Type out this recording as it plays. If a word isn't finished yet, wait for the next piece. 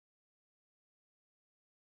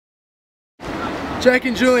Jack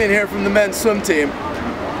and Julian here from the men's swim team.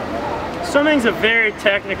 Swimming's a very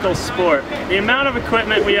technical sport. The amount of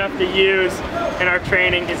equipment we have to use in our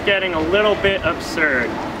training is getting a little bit absurd.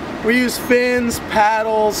 We use fins,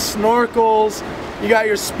 paddles, snorkels, you got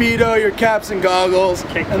your Speedo, your caps and goggles,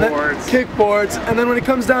 kickboards, and then when it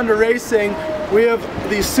comes down to racing, we have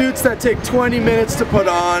these suits that take 20 minutes to put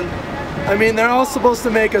on. I mean, they're all supposed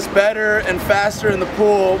to make us better and faster in the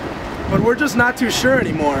pool, but we're just not too sure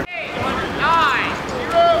anymore. 8, 9,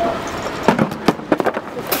 0.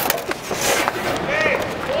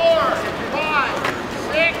 4, 5,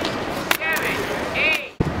 6, 7,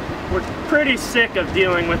 8. We're pretty sick of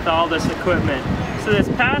dealing with all this equipment. So this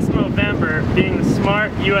past November, being the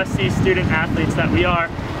smart USC student athletes that we are,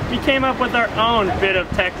 we came up with our own bit of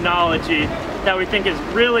technology that we think is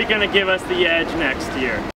really going to give us the edge next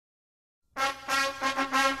year.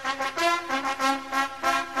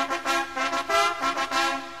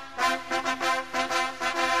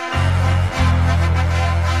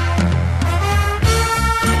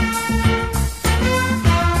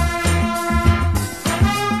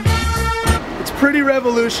 Pretty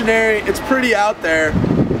revolutionary, it's pretty out there.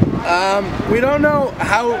 We don't know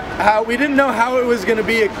we didn't know how it was going to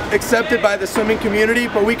be accepted by the swimming community,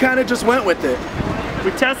 but we kind of just went with it.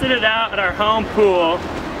 We tested it out at our home pool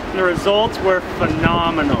and the results were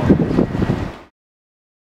phenomenal.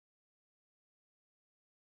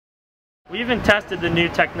 We even tested the new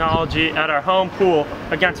technology at our home pool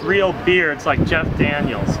against real beards like Jeff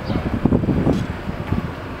Daniels.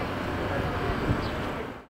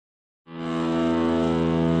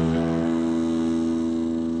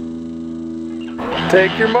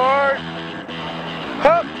 Take your mark.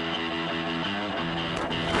 Hup.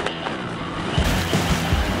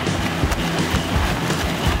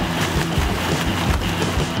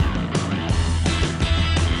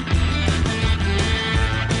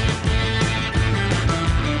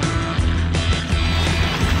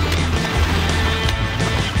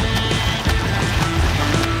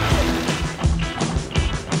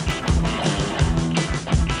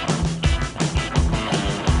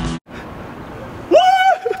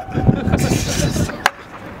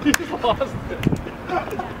 You lost it.